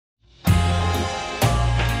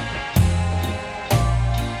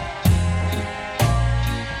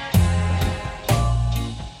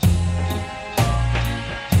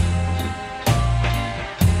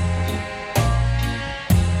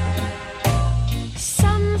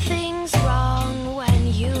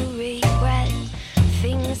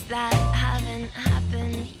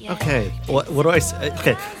Okay, what do I say?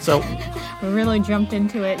 Okay, so We really jumped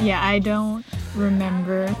into it. Yeah, I don't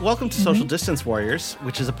remember. welcome to Social Distance Warriors,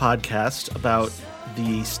 which is a podcast about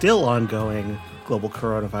the still ongoing global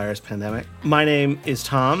coronavirus pandemic. My name is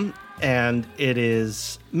Tom, and it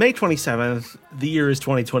is May 27th. The year is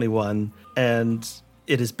 2021, and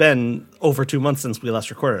it has been over 2 months since we last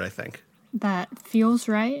recorded, I think. That feels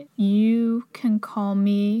right. You can call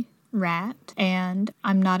me Rat, and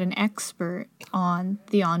I'm not an expert on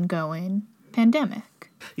the ongoing pandemic.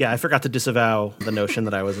 Yeah, I forgot to disavow the notion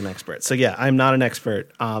that I was an expert. So yeah, I'm not an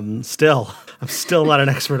expert. I'm still not an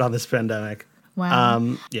expert on this pandemic.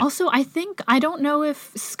 Wow. Yeah. Also, I don't know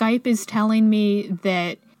if Skype is telling me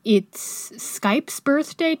that it's Skype's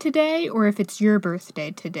birthday today or if it's your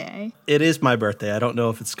birthday today. It is my birthday. I don't know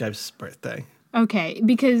if it's Skype's birthday. Okay,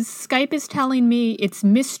 because Skype is telling me it's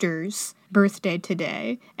Mister's birthday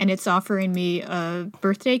today, and it's offering me a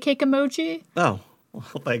birthday cake emoji. Oh,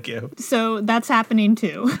 well, thank you. So that's happening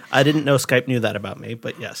too. I didn't know Skype knew that about me,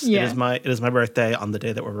 but yes, Yeah. it is my birthday on the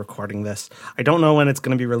day that we're recording this. I don't know when it's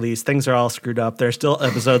going to be released. Things are all screwed up. There are still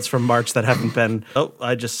episodes from March that haven't been. Oh,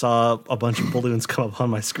 I just saw a bunch of balloons come up on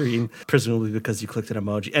my screen, presumably because you clicked an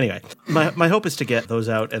emoji. Anyway, my hope is to get those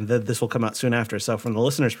out, and this will come out soon after. So from the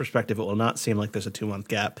listener's perspective, it will not seem like there's a 2-month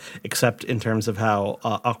gap, except in terms of how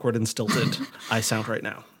awkward and stilted I sound right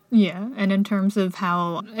now. Yeah, and in terms of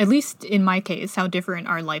how, at least in my case, how different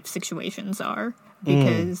our life situations are.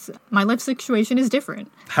 Because my life situation is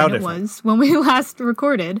different How than different? it was when we last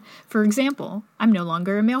recorded. For example, I'm no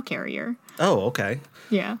longer a mail carrier. Oh, okay.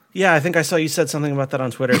 Yeah. Yeah, I think I saw you said something about that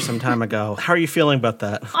on Twitter some time ago. How are you feeling about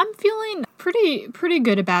that? I'm feeling pretty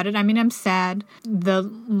good about it. I mean, I'm sad. The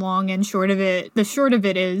short of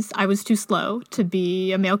it is I was too slow to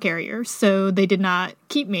be a mail carrier, so they did not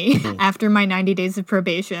keep me after my 90 days of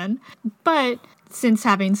probation. But since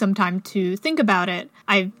having some time to think about it,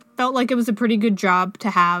 I felt like it was a pretty good job to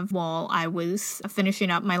have while I was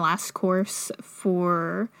finishing up my last course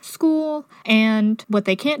for school. And what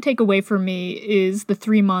they can't take away from me is the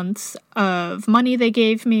 3 months of money they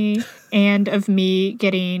gave me and of me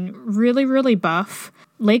getting really, really buff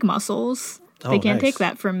leg muscles. They can't nice. take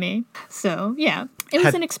that from me. So, yeah, it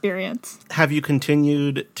was an experience. Have you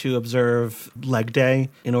continued to observe Leg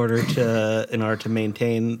Day in order to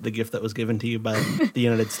maintain the gift that was given to you by the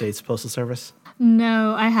United States Postal Service?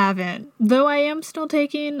 No, I haven't. Though I am still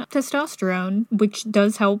taking testosterone, which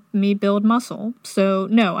does help me build muscle. So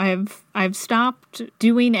no, I've stopped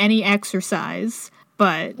doing any exercise,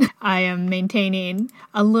 but I am maintaining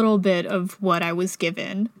a little bit of what I was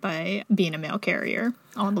given by being a mail carrier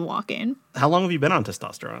on the walk-in. How long have you been on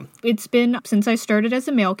testosterone? It's been since I started as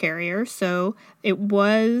a mail carrier, so it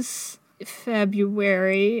was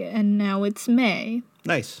February and now it's May.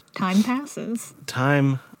 Nice. Time passes.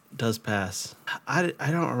 Time does pass. I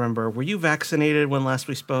don't remember. Were you vaccinated when last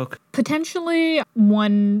we spoke? Potentially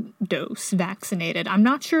 1 dose vaccinated. I'm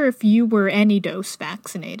not sure if you were any dose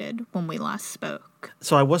vaccinated when we last spoke.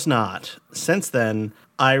 So I was not. Since then,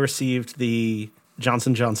 I received the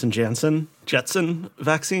Johnson Jetson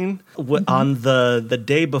vaccine on the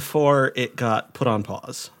day before it got put on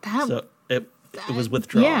pause. So it was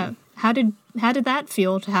withdrawn. Yeah. How did that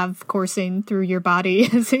feel to have coursing through your body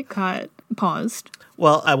as it got paused?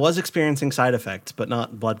 Well, I was experiencing side effects, but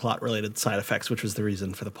not blood clot-related side effects, which was the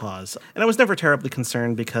reason for the pause. And I was never terribly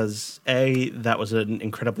concerned because, A, that was an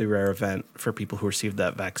incredibly rare event for people who received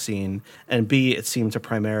that vaccine, and B, it seemed to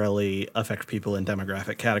primarily affect people in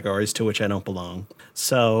demographic categories to which I don't belong.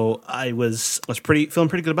 So I was feeling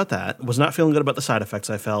pretty good about that. Was not feeling good about the side effects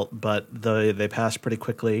I felt, but they passed pretty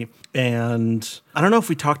quickly. And I don't know if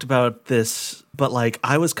we talked about this, but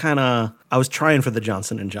I was trying for the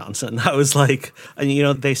Johnson & Johnson. I was like,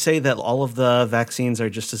 they say that all of the vaccines are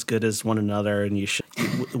just as good as one another, and you should,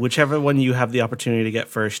 whichever one you have the opportunity to get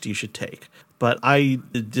first, you should take. But I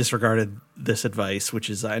disregarded this advice, which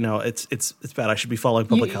is, I know it's bad. I should be following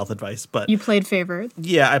public health advice, but You played favorites.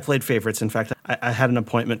 yeah, I played favorites. In fact, I had an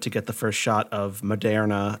appointment to get the first shot of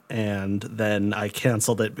Moderna, and then I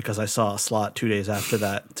canceled it because I saw a slot 2 days after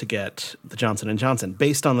that to get the Johnson & Johnson,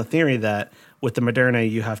 based on the theory that with the Moderna,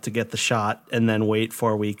 you have to get the shot and then wait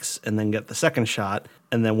 4 weeks and then get the second shot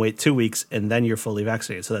and then wait 2 weeks and then you're fully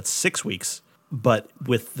vaccinated. So that's 6 weeks But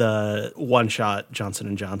with the one shot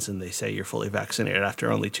Johnson & Johnson, they say you're fully vaccinated after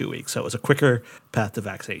only 2 weeks. So it was a quicker path to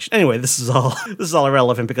vaccination. Anyway, this is all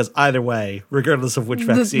irrelevant because either way, regardless of which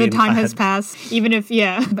vaccine, the time has passed. Even if,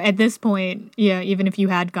 at this point, even if you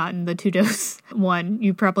had gotten the 2-dose one,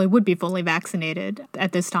 you probably would be fully vaccinated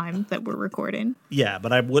at this time that we're recording. Yeah,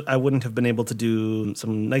 but I wouldn't have been able to do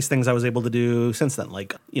some nice things I was able to do since then,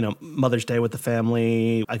 like, Mother's Day with the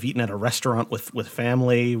family. I've eaten at a restaurant with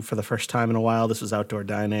family for the first time in a while. This was outdoor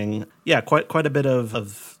dining. Yeah, quite a bit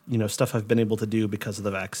of stuff I've been able to do because of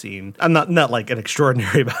the vaccine. I'm not like an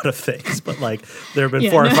extraordinary amount of things, but like there have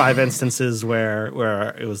been 4 or 5 instances where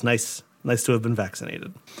it was nice to have been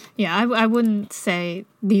vaccinated. Yeah, I wouldn't say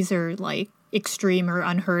these are like extreme or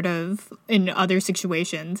unheard of in other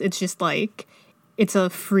situations. It's just like it's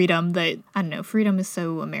a freedom that, I don't know, freedom is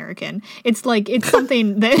so American. It's like it's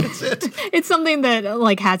something that it's something that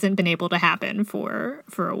like hasn't been able to happen for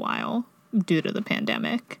a while due to the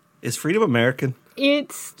pandemic. Is freedom American?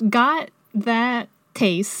 It's got that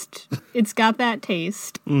taste.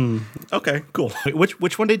 Okay, cool. Wait,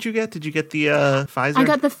 which one did you get? Did you get the Pfizer? I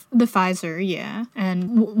got the Pfizer, yeah.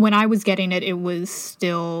 And when I was getting it, it was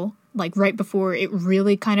still like right before it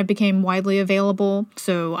really kind of became widely available.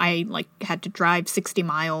 So I like had to drive 60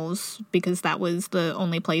 miles because that was the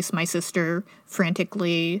only place my sister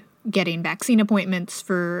frantically getting vaccine appointments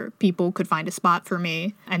for people could find a spot for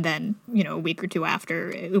me. And then, a week or two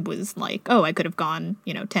after, it was like, oh, I could have gone,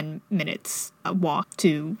 10 minutes walk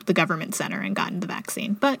to the government center and gotten the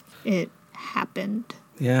vaccine. But it happened.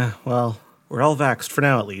 Yeah, well, we're all vaxxed for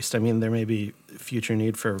now, at least. I mean, there may be future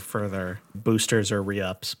need for further boosters or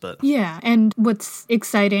re-ups, but... Yeah, and what's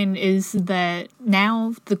exciting is that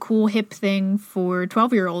now the cool hip thing for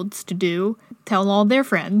 12-year-olds to do, tell all their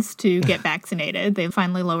friends to get vaccinated. They've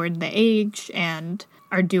finally lowered the age and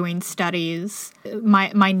are doing studies.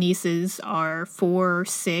 My nieces are 4,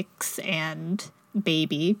 6, and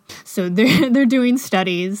baby. So they're doing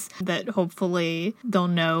studies that hopefully they'll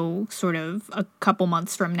know sort of a couple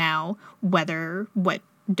months from now what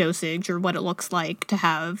dosage or what it looks like to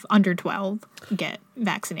have under 12 get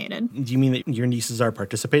vaccinated. Do you mean that your nieces are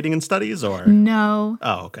participating in studies or? No.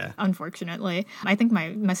 Oh, okay. Unfortunately. I think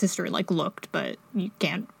my sister looked, but you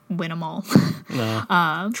can't win them all.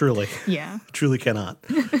 No. Truly. Yeah. Truly cannot.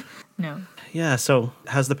 No. Yeah, so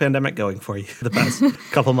how's the pandemic going for you the past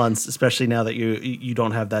couple months, especially now that you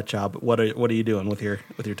don't have that job? What are you doing with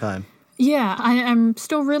your time? Yeah, I'm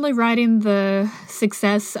still really riding the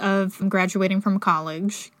success of graduating from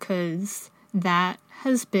college because that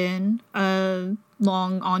has been a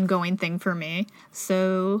long ongoing thing for me.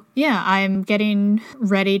 So yeah, I'm getting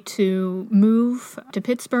ready to move to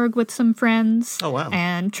Pittsburgh with some friends. Oh, wow.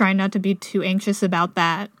 And trying not to be too anxious about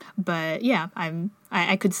that. But yeah,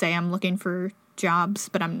 I could say I'm looking for jobs,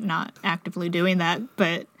 but I'm not actively doing that.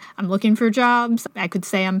 But I'm looking for jobs. I could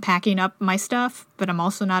say I'm packing up my stuff, but I'm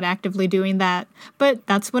also not actively doing that. But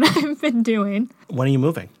that's what I've been doing. When are you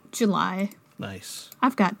moving? July. Nice.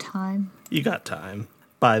 I've got time. You got time.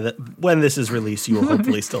 When this is released, you will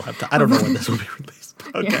hopefully still have time. I don't know when this will be released.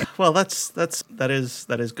 Okay. Yeah. Well, that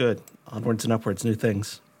is good. Onwards and upwards, new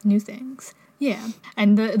things. New things. Yeah.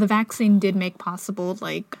 And the vaccine did make possible,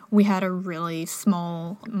 like, we had a really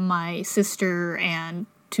small, my sister and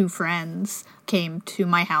 2 friends came to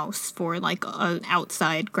my house for, like, an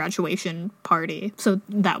outside graduation party. So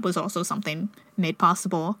that was also something made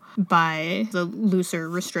possible by the looser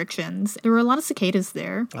restrictions. There were a lot of cicadas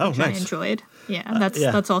there, which nice. I enjoyed. Yeah,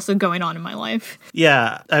 that's also going on in my life.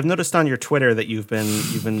 Yeah, I've noticed on your Twitter that you've been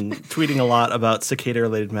tweeting a lot about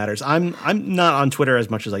cicada-related matters. I'm not on Twitter as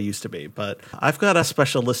much as I used to be, but I've got a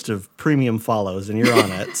special list of premium follows, and you're on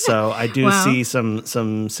it, so I do see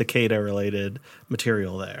some cicada-related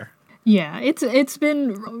material there. Yeah, it's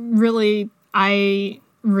been really... I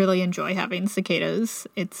really enjoy having cicadas.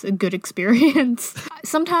 It's a good experience.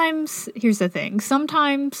 Sometimes, here's the thing,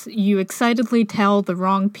 sometimes you excitedly tell the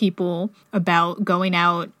wrong people about going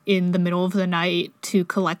out in the middle of the night to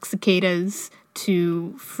collect cicadas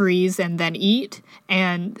to freeze and then eat,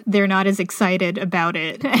 and they're not as excited about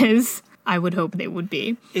it as I would hope they would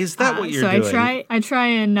be. Is that what you're doing? So I try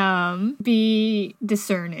and be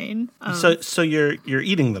discerning. So you're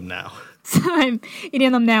eating them now. So I'm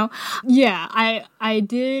eating them now. Yeah, I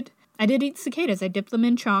did eat cicadas. I dipped them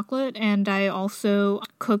in chocolate, and I also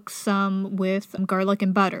cooked some with garlic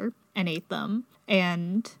and butter and ate them.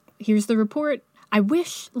 And here's the report. I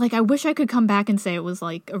wish I could come back and say it was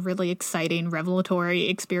like a really exciting, revelatory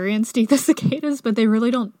experience to eat the cicadas, but they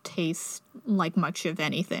really don't taste like much of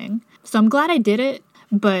anything. So I'm glad I did it,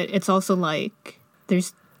 but it's also like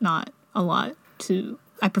there's not a lot to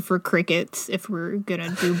I prefer crickets if we're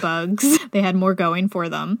gonna do bugs. They had more going for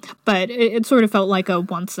them. But it sort of felt like a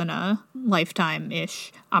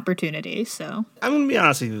once-in-a-lifetime-ish opportunity, so. I'm going to be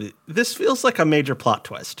honest with you. This feels like a major plot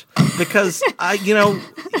twist because,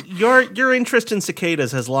 your interest in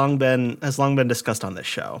cicadas has long been discussed on this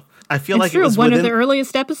show. I feel like true. it was one of the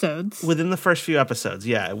earliest episodes. Within the first few episodes,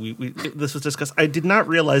 yeah, this was discussed. I did not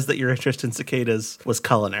realize that your interest in cicadas was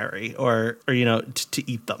culinary or to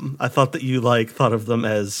eat them. I thought that you thought of them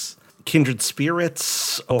as kindred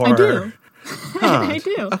spirits or I do. Huh. I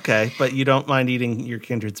do. Okay, but you don't mind eating your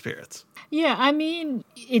kindred spirits. Yeah, I mean,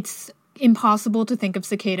 it's impossible to think of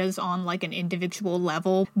cicadas on an individual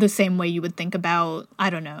level the same way you would think about, I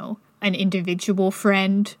don't know, an individual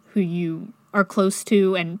friend who you are close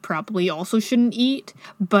to and probably also shouldn't eat.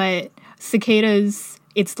 But cicadas,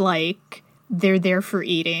 it's they're there for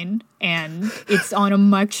eating, and it's on a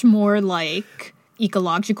much more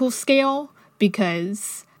ecological scale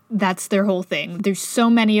because that's their whole thing. There's so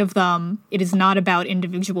many of them. It is not about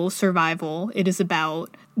individual survival. It is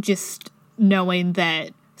about just knowing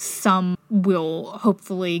that some will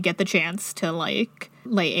hopefully get the chance to lay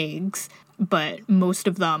eggs, but most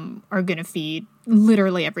of them are going to feed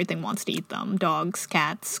literally everything wants to eat them. Dogs,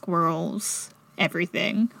 cats, squirrels,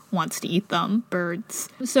 everything wants to eat them. Birds.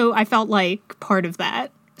 So I felt like part of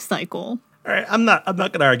that cycle. All right, I'm not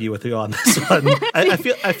going to argue with you on this one.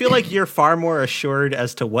 I feel like you're far more assured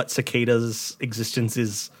as to what cicadas' existence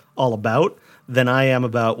is all about than I am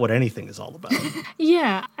about what anything is all about.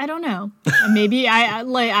 Yeah, I don't know. Maybe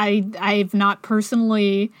I've not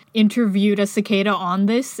personally interviewed a cicada on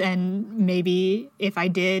this, and maybe if I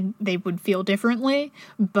did, they would feel differently.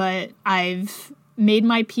 But I've made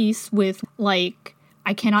my peace with I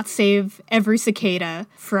cannot save every cicada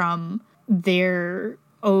from their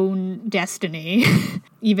own destiny,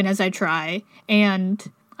 even as I try. And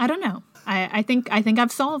I don't know. I think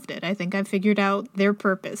I've solved it. I think I've figured out their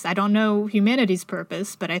purpose. I don't know humanity's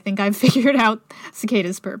purpose, but I think I've figured out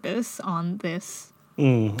cicadas' purpose on this.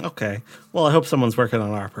 Okay. Well, I hope someone's working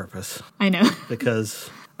on our purpose. I know.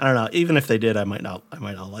 Because I don't know, even if they did, I might not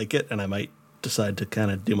like it, and I might decide to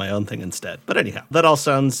kind of do my own thing instead. But anyhow, that all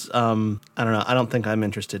sounds, I don't know, I don't think I'm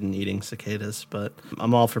interested in eating cicadas, but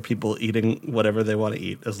I'm all for people eating whatever they want to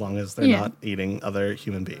eat as long as they're not eating other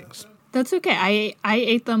human beings. That's okay. I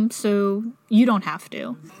ate them, so you don't have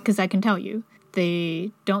to, because I can tell you,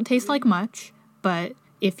 they don't taste like much, but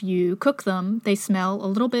if you cook them, they smell a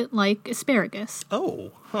little bit like asparagus.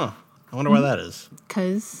 Oh, huh. I wonder why that is.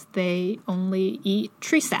 Because they only eat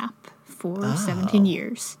tree sap for 17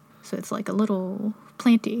 years. So it's like a little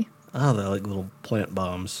planty. Oh, they're like little plant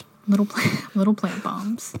bombs. Little plant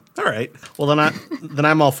bombs. All right. Well, then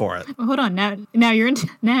I'm all for it. Well, hold on. Now you're into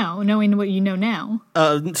now, knowing what you know now.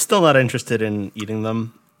 Still not interested in eating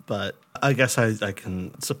them, but I guess I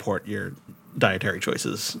can support your dietary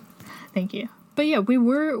choices. Thank you. But yeah, we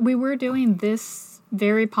were doing this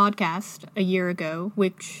very podcast a year ago,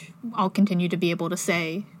 which I'll continue to be able to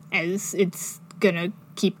say as it's gonna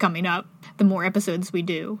keep coming up. The more episodes we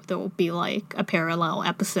do, there will be a parallel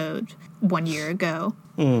episode 1 year ago.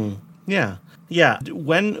 Yeah.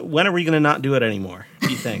 When are we going to not do it anymore, do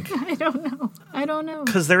you think? I don't know.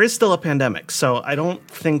 Because there is still a pandemic, so I don't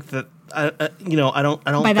think that, I don't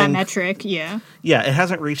By that metric, yeah. Yeah, it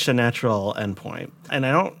hasn't reached a natural endpoint. And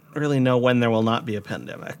I don't really know when there will not be a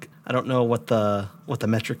pandemic. I don't know what the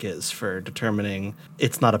metric is for determining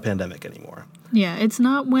it's not a pandemic anymore. Yeah, it's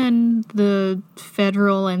not when the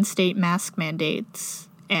federal and state mask mandates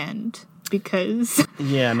end, because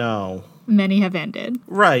many have ended.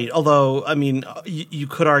 Right, although, I mean, you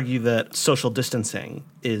could argue that social distancing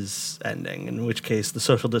is ending, in which case the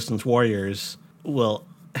social distance warriors will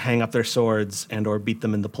hang up their swords and or beat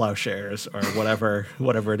them into plowshares or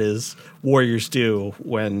whatever it is warriors do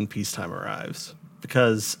when peacetime arrives.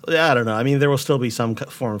 Because, I don't know, I mean, there will still be some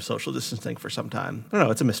form of social distancing for some time. I don't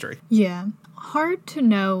know, it's a mystery. Yeah. Hard to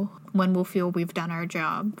know when we'll feel we've done our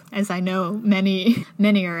job, as I know many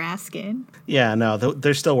are asking. Yeah, no,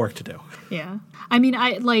 there's still work to do. Yeah. I mean,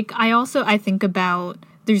 I think about,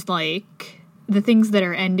 there's the things that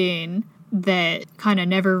are ending that kind of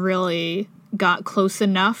never really got close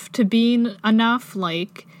enough to being enough.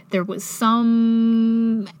 There was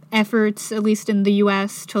some efforts, at least in the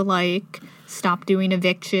U.S., to stop doing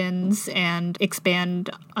evictions and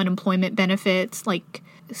expand unemployment benefits,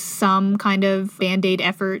 some kind of Band-Aid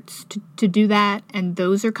efforts to do that, and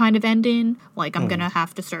those are kind of ending. I'm gonna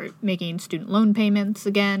have to start making student loan payments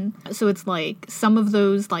again. So it's some of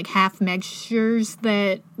those half measures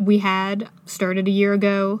that we had started a year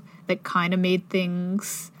ago that kind of made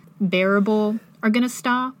things bearable are gonna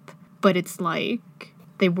stop, but it's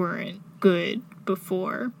they weren't good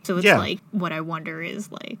before. So it's Yeah. like, what I wonder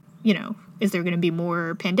is like, is there going to be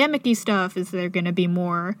more pandemic-y stuff? Is there going to be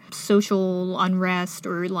more social unrest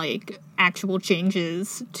or like actual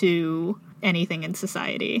changes to anything in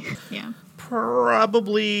society? Yeah.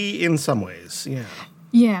 Probably in some ways, yeah.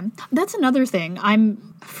 Yeah, that's another thing. I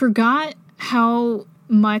forgot how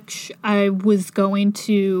much I was going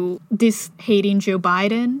to hating Joe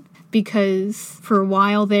Biden, because for a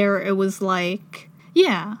while there it was like,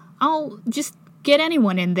 yeah, I'll just get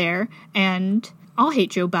anyone in there and I'll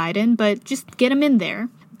hate Joe Biden, but just get him in there.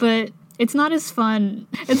 But it's not as fun.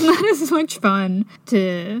 It's not as much fun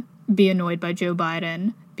to be annoyed by Joe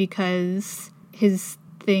Biden, because his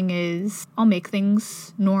thing is, I'll make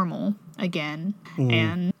things normal again.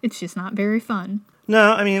 And it's just not very fun.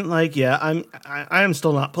 No, I mean, like, yeah, I am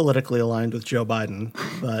still not politically aligned with Joe Biden,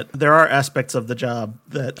 but there are aspects of the job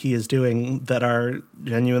that he is doing that are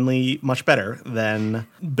genuinely much better than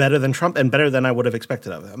Trump and better than I would have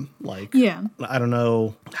expected of him. Like, Yeah. I don't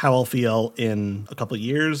know how I'll feel in a couple of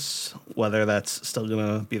years, whether that's still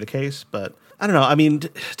going to be the case, but I don't know. I mean,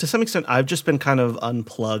 to some extent, I've just been kind of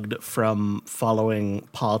unplugged from following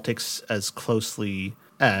politics as closely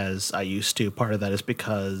as I used to. Part of that is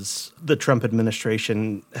because the Trump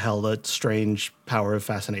administration held a strange power of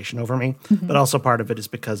fascination over me. But also part of it is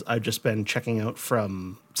because I've just been checking out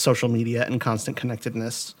from social media and constant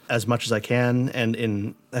connectedness as much as I can and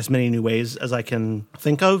in as many new ways as I can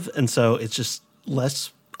think of. And so it's just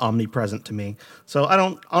less omnipresent to me. So I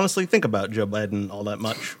don't honestly think about Joe Biden all that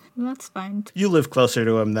much. Well, that's fine. You live closer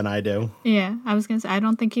to him than I do. Yeah, I was going to say, I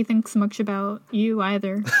don't think he thinks much about you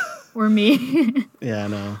either. Or me. Yeah,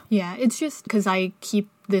 no. Yeah, it's just because I keep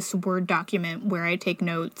this Word document where I take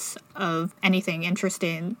notes of anything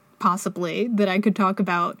interesting, possibly, that I could talk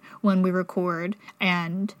about when we record.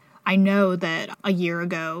 And I know that a year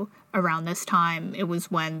ago, around this time, it was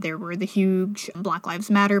when there were the huge Black Lives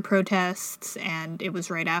Matter protests, and it was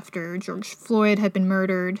right after George Floyd had been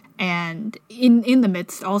murdered, and in the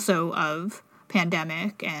midst also of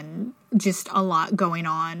pandemic and just a lot going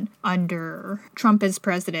on under Trump as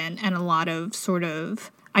president, and a lot of sort of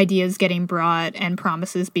ideas getting brought and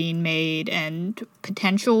promises being made and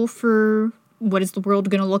potential for what is the world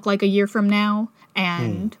going to look like a year from now,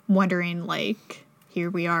 and wondering, like, here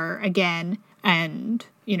we are again, and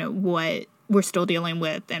what we're still dealing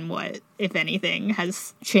with, and what, if anything,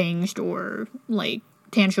 has changed or like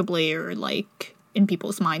tangibly or like in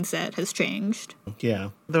people's mindset has changed.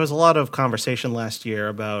 Yeah. There was a lot of conversation last year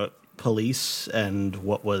about police and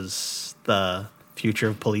what was the future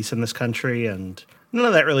of police in this country, and none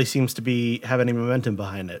of that really seems to have any momentum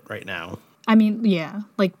behind it right now. I mean, yeah,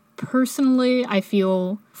 like personally, I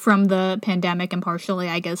feel from the pandemic, and partially,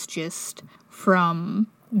 I guess, just from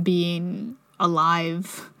being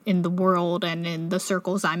alive in the world and in the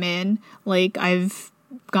circles I'm in, like I've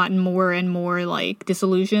gotten more and more like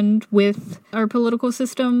disillusioned with our political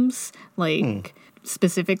systems, like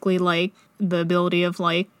specifically like the ability of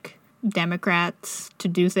like Democrats to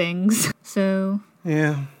do things. So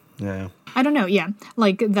Yeah. I don't know, yeah.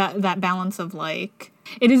 Like that balance of like,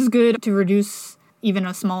 it is good to reduce even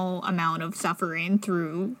a small amount of suffering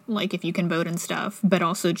through like if you can vote and stuff, but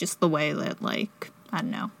also just the way that like, I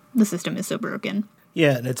don't know, the system is so broken.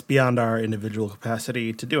 Yeah, and it's beyond our individual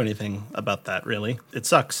capacity to do anything about that, really. It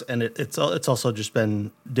sucks, and it's also just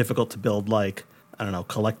been difficult to build, like, I don't know,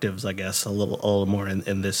 collectives, I guess, a little more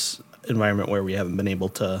in this environment where we haven't been able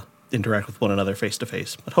to interact with one another face to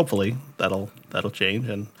face. But hopefully that'll change,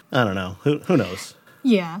 and I don't know, who knows.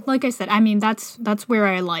 Yeah, like I said, I mean that's where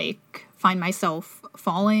I like find myself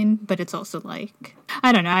falling, but it's also like,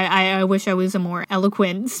 I don't know, I wish I was a more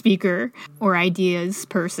eloquent speaker or ideas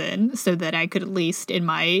person so that I could at least in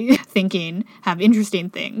my thinking have interesting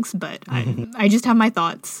things, but I just have my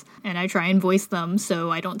thoughts and I try and voice them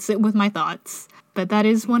so I don't sit with my thoughts. But that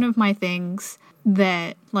is one of my things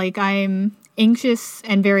that like I'm anxious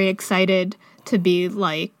and very excited to be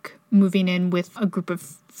like moving in with a group of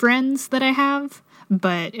friends that I have,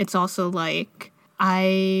 but it's also like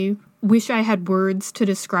I wish I had words to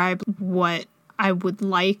describe what I would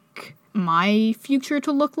like my future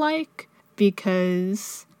to look like,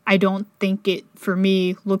 because I don't think it, for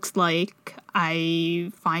me, looks like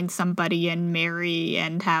I find somebody and marry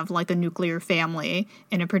and have like a nuclear family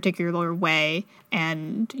in a particular way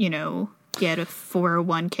and, get a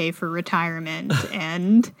 401k for retirement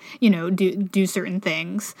and, do certain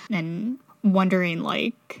things, and wondering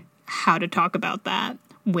like how to talk about that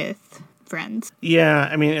with friends. Yeah,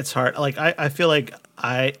 I mean, it's hard. Like, I feel like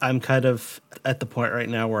I'm kind of at the point right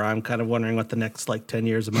now where I'm kind of wondering what the next, like, 10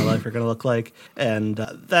 years of my life are going to look like. And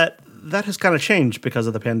that has kind of changed because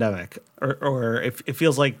of the pandemic, or it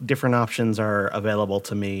feels like different options are available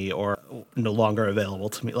to me or no longer available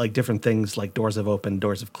to me. Like different things, like doors have opened,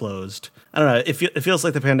 doors have closed. I don't know. It feels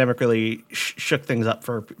like the pandemic really shook things up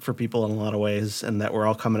for people in a lot of ways, and that we're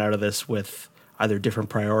all coming out of this with either different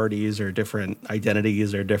priorities or different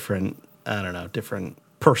identities or different, I don't know, different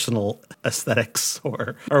personal aesthetics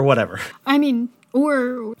or whatever. I mean,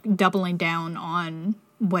 or doubling down on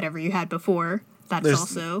whatever you had before. That's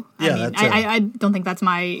also, I don't think that's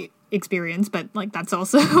my experience, but like that's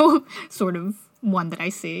also sort of one that I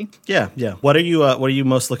see. Yeah. What are you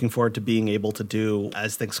most looking forward to being able to do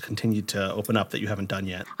as things continue to open up that you haven't done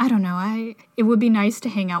yet? I don't know. It would be nice to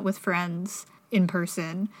hang out with friends in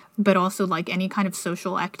person, but also like any kind of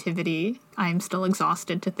social activity, I'm still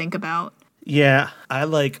exhausted to think about. Yeah, I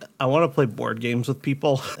want to play board games with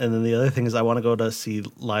people. And then the other thing is I want to go to see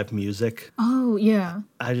live music. Oh, yeah.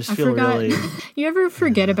 I feel forgot. really... You ever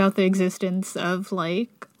forget about the existence of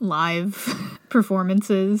like live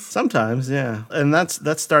performances? Sometimes, yeah. And that's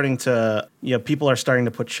starting to, people are starting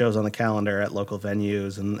to put shows on the calendar at local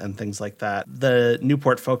venues and things like that. The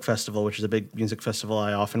Newport Folk Festival, which is a big music festival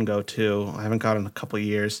I often go to, I haven't gone in a couple of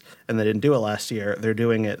years, and they didn't do it last year. They're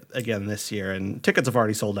doing it again this year, and tickets have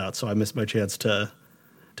already sold out, so I missed my chance to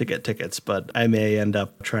get tickets, but I may end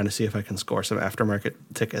up trying to see if I can score some aftermarket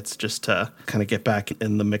tickets just to kind of get back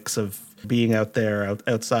in the mix of being out there,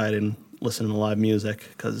 outside and listening to live music,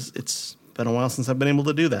 because it's been a while since I've been able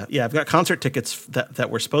to do that. Yeah, I've got concert tickets that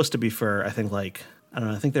were supposed to be for, I think,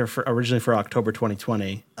 I think they were originally for October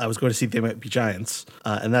 2020. I was going to see They Might Be Giants,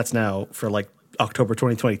 and that's now for October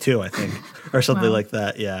 2022, I think, or something Wow. like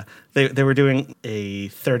that. Yeah. They were doing a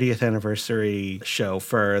 30th anniversary show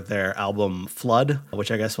for their album Flood,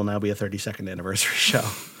 which I guess will now be a 32nd anniversary show.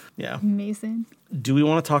 Yeah. Amazing. Do we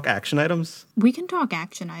want to talk action items? We can talk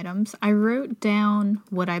action items. I wrote down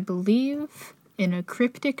what I believe in a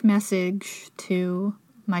cryptic message to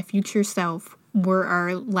my future self were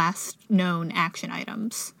our last known action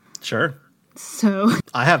items. Sure. So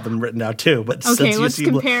I have them written down too, but okay, let's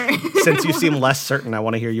compare. Since you seem less certain, I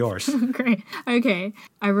want to hear yours. Great. Okay.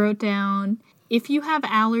 I wrote down, if you have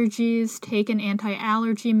allergies, take an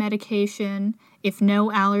anti-allergy medication. If no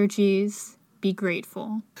allergies, be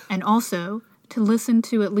grateful. And also to listen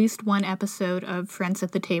to at least one episode of Friends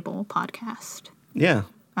at the Table podcast. Yeah.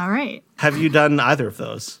 All right. Have you done either of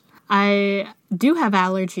those? I do have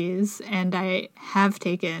allergies, and I have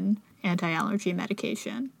taken anti-allergy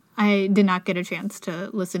medication. I did not get a chance to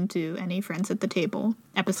listen to any Friends at the Table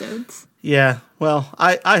episodes. Yeah, well,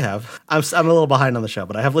 I have. I'm a little behind on the show,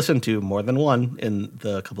 but I have listened to more than one in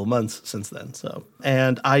the couple months since then. So,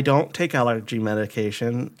 and I don't take allergy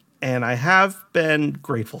medication, and I have been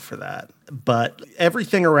grateful for that. But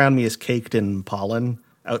everything around me is caked in pollen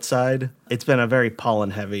outside. It's been a very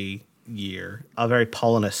pollen-heavy year, a very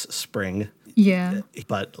pollenous spring. Yeah.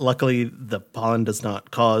 But luckily, the pollen does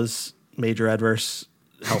not cause major adverse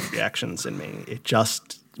health reactions in me. It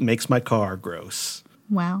just makes my car gross.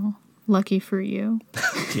 Wow. Lucky for you.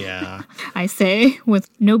 Yeah. I say with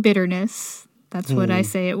no bitterness. That's what I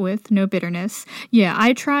say it with, no bitterness. Yeah,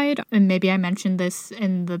 I tried, and maybe I mentioned this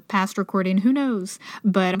in the past recording, who knows?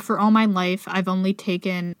 But for all my life, I've only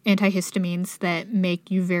taken antihistamines that make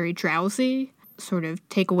you very drowsy, sort of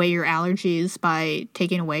take away your allergies by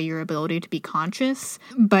taking away your ability to be conscious.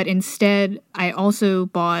 But instead, I also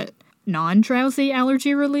bought non-drowsy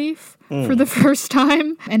allergy relief for the first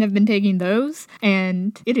time and have been taking those,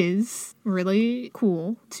 and it is really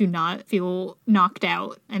cool to not feel knocked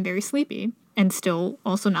out and very sleepy and still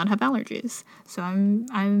also not have allergies. So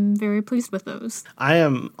I'm very pleased with those. I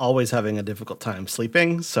am always having a difficult time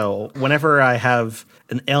sleeping, so whenever I have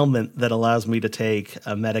an ailment that allows me to take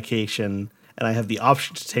a medication and I have the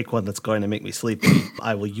option to take one that's going to make me sleepy,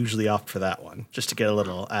 I will usually opt for that one, just to get a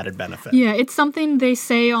little added benefit. Yeah, it's something they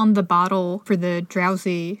say on the bottle for the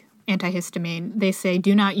drowsy antihistamine. They say,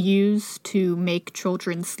 do not use to make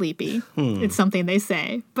children sleepy. It's something they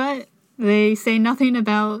say. But they say nothing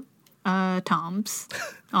about Toms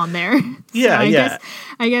on there. Yeah, so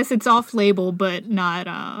I guess it's off-label, but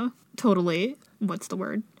not totally, what's the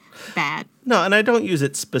word? Bad. No, and I don't use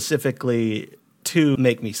it specifically to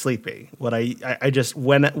make me sleepy. What I just,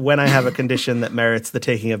 when I have a condition that merits the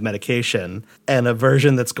taking of medication and a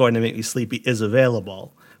version that's going to make me sleepy is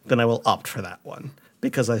available, then I will opt for that one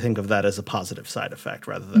because I think of that as a positive side effect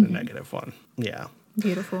rather than a negative one. Yeah.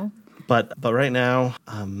 Beautiful. But right now,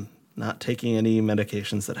 I'm not taking any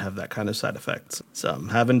medications that have that kind of side effects. So I'm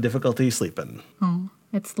having difficulty sleeping. Oh,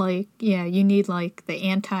 It's like, yeah, you need like the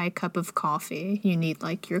anti-cup of coffee. You need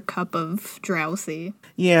like your cup of drowsy.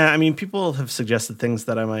 Yeah, I mean, people have suggested things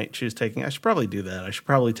that I might choose taking. I should probably do that. I should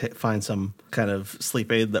probably find some kind of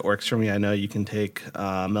sleep aid that works for me. I know you can take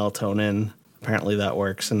melatonin. Apparently that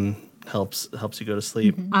works and helps you go to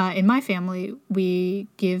sleep. In my family, we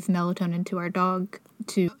give melatonin to our dog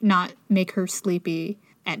to not make her sleepy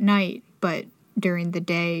at night, but during the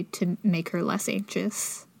day to make her less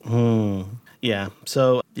anxious. Yeah.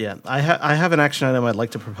 So, yeah, I have an action item I'd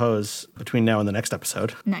like to propose between now and the next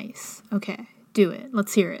episode. Nice. Okay. Do it.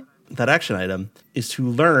 Let's hear it. That action item is to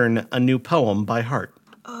learn a new poem by heart.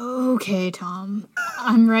 Okay, Tom.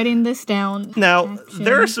 I'm writing this down. Now,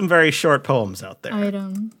 there are some very short poems out there.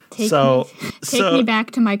 Item. Take me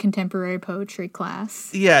back to my contemporary poetry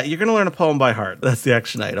class. Yeah, you're going to learn a poem by heart. That's the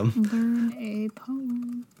action item. Learn a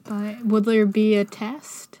poem by... Would there be a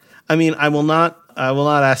test? I mean, I will not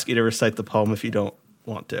ask you to recite the poem if you don't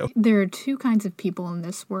want to. There are two kinds of people in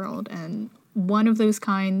this world, and one of those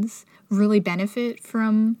kinds really benefit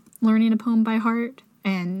from learning a poem by heart,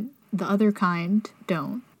 and the other kind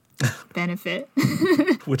don't benefit.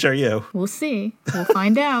 Which are you? We'll see. We'll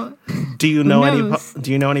find out. Do you know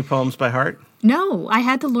any poems by heart? No, I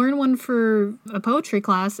had to learn one for a poetry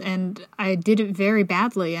class, and I did it very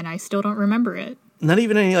badly, and I still don't remember it. Not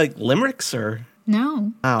even any like limericks or...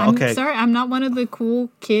 No. Oh, okay. I'm sorry, I'm not one of the cool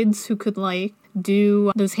kids who could like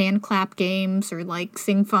do those hand clap games or like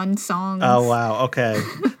sing fun songs. Oh, wow. Okay.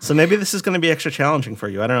 So maybe this is going to be extra challenging for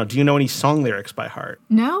you. I don't know. Do you know any song lyrics by heart?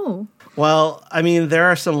 No. Well, I mean, there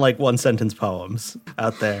are some like one sentence poems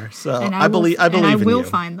out there. So I believe in you. And I will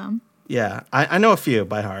find them. Yeah. I know a few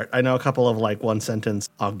by heart. I know a couple of like one sentence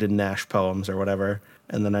Ogden Nash poems or whatever.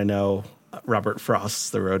 And then I know Robert Frost's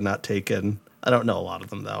The Road Not Taken. I don't know a lot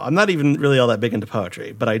of them, though. I'm not even really all that big into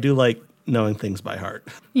poetry, but I do like knowing things by heart.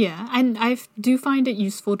 Yeah, and I do find it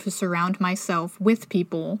useful to surround myself with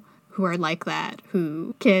people who are like that,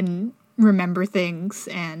 who can remember things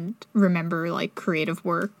and remember, like, creative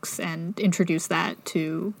works and introduce that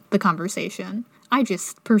to the conversation. I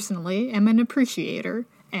just, personally, am an appreciator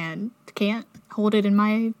and can't hold it in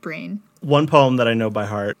my brain. One poem that I know by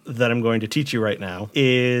heart that I'm going to teach you right now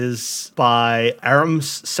is by Aram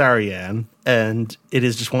Sarian, and it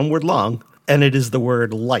is just one word long, and it is the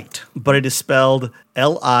word light, but it is spelled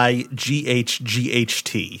Lighght.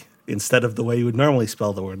 Instead of the way you would normally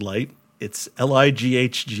spell the word light, it's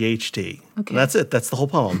Lighght. Okay. And that's it. That's the whole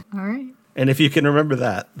poem. All right. And if you can remember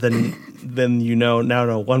that, then you now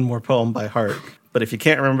know one more poem by heart. But if you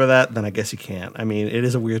can't remember that, then I guess you can't. I mean, it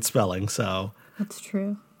is a weird spelling, so... That's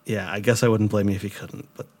true. Yeah, I guess I wouldn't blame you if you couldn't,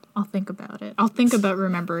 but... I'll think about it. I'll think about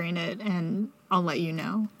remembering it, and I'll let you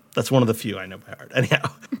know. That's one of the few I know by heart. Anyhow,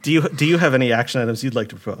 do you have any action items you'd like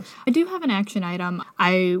to propose? I do have an action item.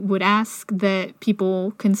 I would ask that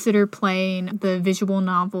people consider playing the visual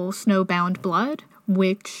novel Snowbound Blood,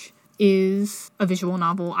 which is a visual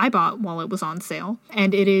novel I bought while it was on sale.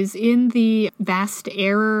 And it is in the Vast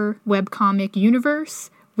Error webcomic universe,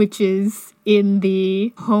 which is in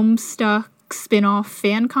the Homestuck spin-off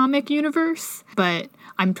fan comic universe, but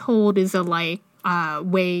I'm told is a way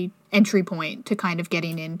entry point to kind of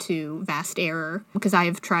getting into Vast Error, because I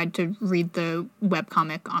have tried to read the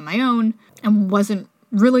webcomic on my own and wasn't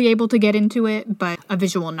really able to get into it, but a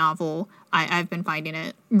visual novel, I've been finding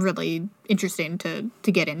it really interesting to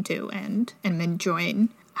get into, and I'm enjoying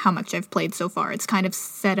how much I've played so far. It's kind of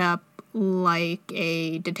set up like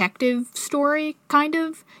a detective story, kind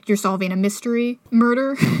of. You're solving a mystery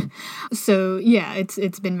murder. So yeah,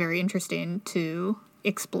 it's been very interesting to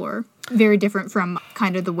explore. Very different from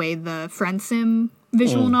kind of the way the Friend Sim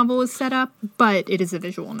visual novel is set up, but it is a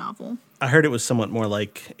visual novel. I heard it was somewhat more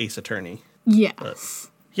like Ace Attorney. Yes. But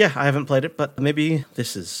yeah, I haven't played it, but maybe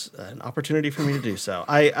this is an opportunity for me to do so.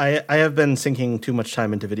 I have been sinking too much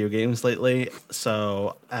time into video games lately,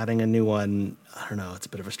 so adding a new one, I don't know, it's a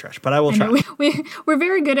bit of a stretch, but I will try. We're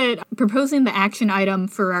very good at proposing the action item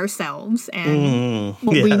for ourselves and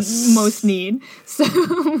what we most need. So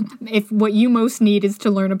if what you most need is to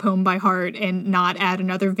learn a poem by heart and not add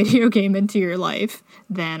another video game into your life,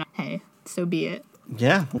 then hey, so be it.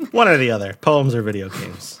 Yeah, one or the other, poems or video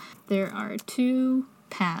games. There are two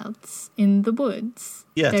paths in the woods,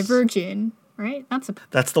 diverging, right?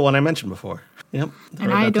 That's the one I mentioned before. Yep.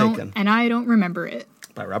 And I don't remember it.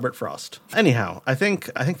 By Robert Frost. Anyhow, I think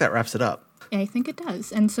that wraps it up. I think it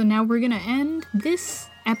does. And so now we're gonna end this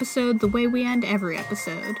episode the way we end every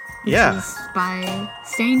episode. Which is by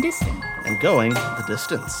staying distant. And going the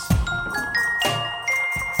distance.